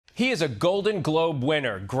He is a Golden Globe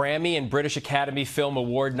winner, Grammy and British Academy Film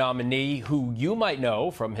Award nominee who you might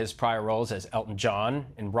know from his prior roles as Elton John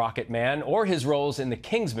in Rocket Man or his roles in the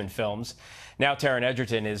Kingsman films. Now Taron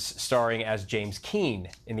Egerton is starring as James Keane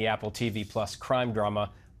in the Apple TV Plus crime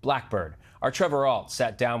drama Blackbird. Our Trevor Ault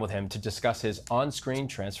sat down with him to discuss his on-screen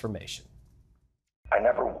transformation. I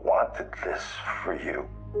never wanted this for you.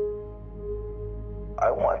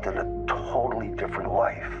 I wanted a totally different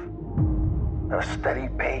life. A steady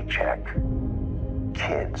paycheck,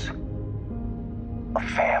 kids, a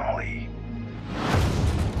family.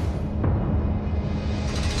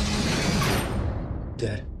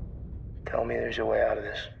 Dad, tell me there's a way out of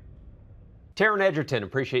this. Taron Egerton,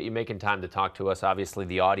 appreciate you making time to talk to us. Obviously,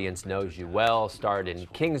 the audience knows you well. Starred in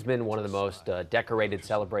Kingsman, one of the most decorated,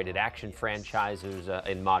 celebrated action franchises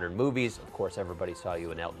in modern movies. Of course, everybody saw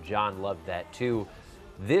you in Elton John, loved that too.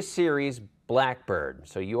 This series, Blackbird.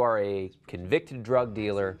 So you are a convicted drug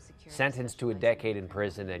dealer, sentenced to a decade in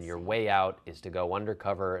prison, and your way out is to go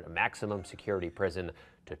undercover at a maximum security prison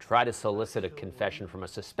to try to solicit a confession from a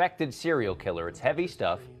suspected serial killer. It's heavy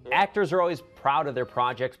stuff. Actors are always proud of their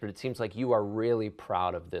projects, but it seems like you are really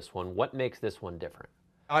proud of this one. What makes this one different?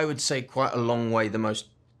 I would say quite a long way the most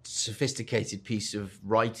sophisticated piece of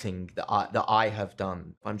writing that I have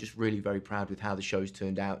done. I'm just really very proud with how the show's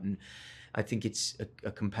turned out, and I think it's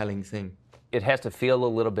a compelling thing. It has to feel a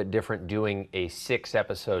little bit different doing a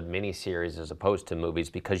 6-episode miniseries as opposed to movies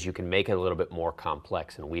because you can make it a little bit more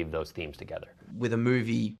complex and weave those themes together. With a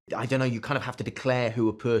movie, I don't know, you kind of have to declare who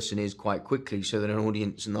a person is quite quickly so that an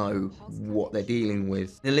audience know what they're dealing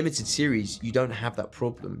with. In a limited series, you don't have that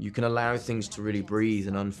problem. You can allow things to really breathe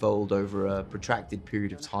and unfold over a protracted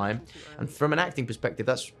period of time. And from an acting perspective,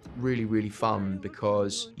 that's really, really fun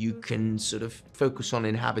because you can sort of focus on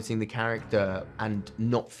inhabiting the character and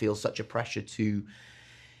not feel such a pressure to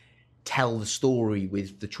tell the story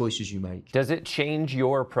with the choices you make. Does it change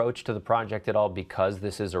your approach to the project at all because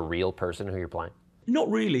this is a real person who you're playing? Not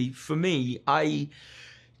really. For me, I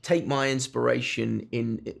take my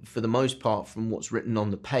inspiration for the most part, from what's written on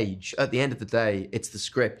the page. At the end of the day, it's the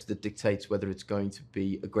script that dictates whether it's going to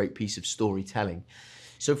be a great piece of storytelling.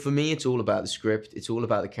 So for me, it's all about the script. It's all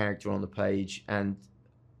about the character on the page. And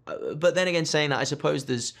but then again, saying that, I suppose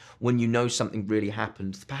there's, when you know something really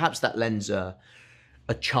happened, perhaps that lends a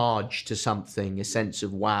charge to something, a sense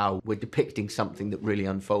of, wow, we're depicting something that really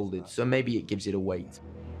unfolded. So maybe it gives it a weight.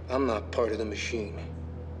 I'm not part of the machine.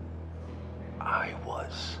 I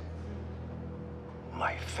was.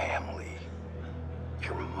 My family.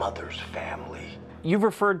 Your mother's family. You've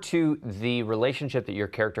referred to the relationship that your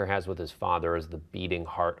character has with his father as the beating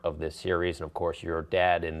heart of this series. And of course, your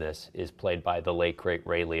dad in this is played by the late, great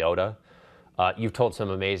Ray Liotta. You've told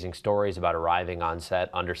some amazing stories about arriving on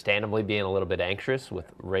set, understandably being a little bit anxious with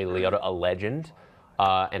Ray Liotta, a legend,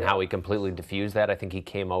 and how he completely diffused that. I think he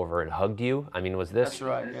came over and hugged you. I mean, was this? That's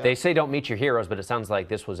right, yeah. They say don't meet your heroes, but it sounds like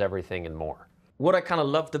this was everything and more. What I kind of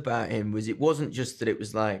loved about him was it wasn't just that it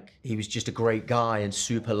was like he was just a great guy and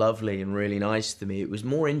super lovely and really nice to me. It was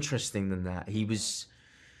more interesting than that. He just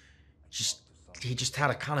had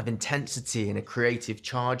a kind of intensity and a creative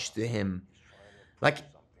charge to him. Like,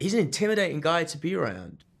 he's an intimidating guy to be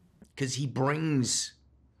around because he brings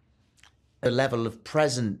a level of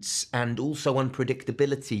presence and also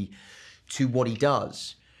unpredictability to what he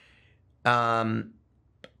does.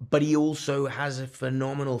 But he also has a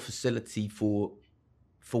phenomenal facility for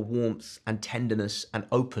warmth and tenderness and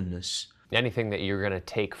openness. Anything that you're going to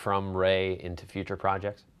take from Ray into future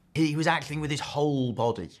projects? He was acting with his whole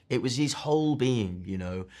body. It was his whole being, you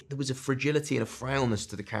know. There was a fragility and a frailness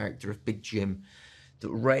to the character of Big Jim that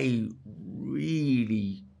Ray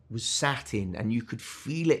really was sat in, and you could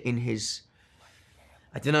feel it in his,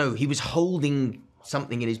 I don't know, he was holding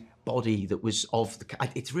something in his body that was of the,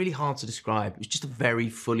 it's really hard to describe. It was just a very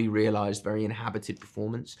fully realized, very inhabited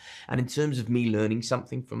performance. And in terms of me learning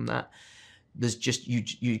something from that, there's just,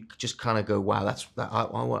 you just kind of go, wow, I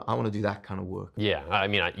want to do that kind of work. Yeah, I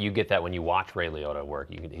mean, you get that when you watch Ray Liotta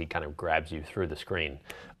work. He kind of grabs you through the screen.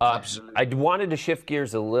 Absolutely. I wanted to shift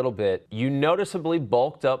gears a little bit. You noticeably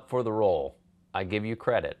bulked up for the role. I give you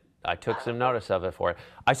credit. I took some notice of it for it.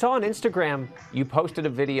 I saw on Instagram you posted a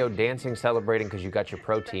video dancing, celebrating because you got your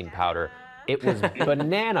protein powder. It was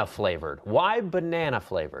banana flavored. Why banana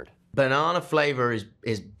flavored? Banana flavor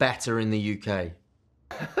is better in the UK.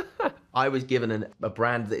 I was given a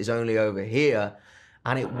brand that is only over here,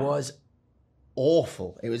 and it was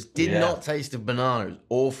awful. It did not taste of banana. It was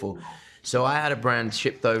awful. So I had a brand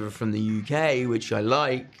shipped over from the UK, which I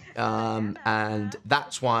like, and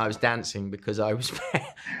that's why I was dancing, because I was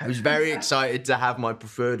very excited to have my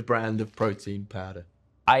preferred brand of protein powder.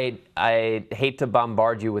 I hate to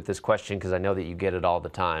bombard you with this question because I know that you get it all the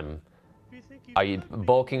time. Are you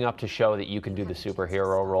bulking up to show that you can do the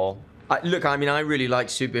superhero role? Look, I mean, I really like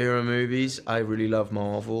superhero movies. I really love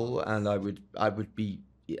Marvel, and I would be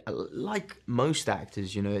like most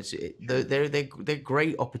actors. You know, they're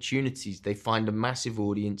great opportunities. They find a massive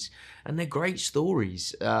audience, and they're great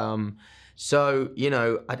stories. So you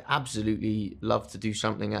know, I'd absolutely love to do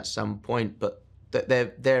something at some point, but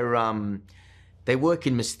they work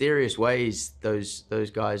in mysterious ways.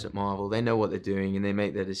 Those guys at Marvel, they know what they're doing and they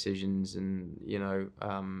make their decisions. And you know,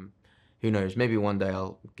 who knows? Maybe one day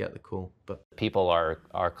I'll get the call. But people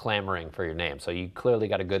are clamoring for your name, so you clearly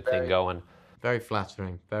got a good thing going. Very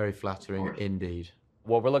flattering indeed.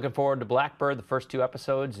 Well, we're looking forward to Blackbird. The first 2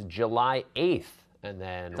 episodes, July 8th, and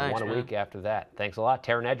then one a week after that. Thanks a lot,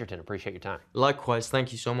 Taron Egerton. Appreciate your time. Likewise,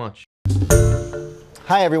 thank you so much.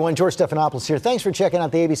 Hi everyone, George Stephanopoulos here. Thanks for checking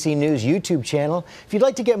out the ABC News YouTube channel. If you'd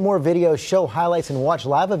like to get more videos, show highlights, and watch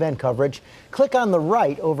live event coverage, click on the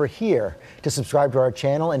right over here to subscribe to our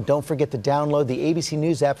channel, and don't forget to download the ABC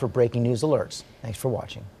News app for breaking news alerts. Thanks for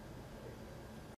watching.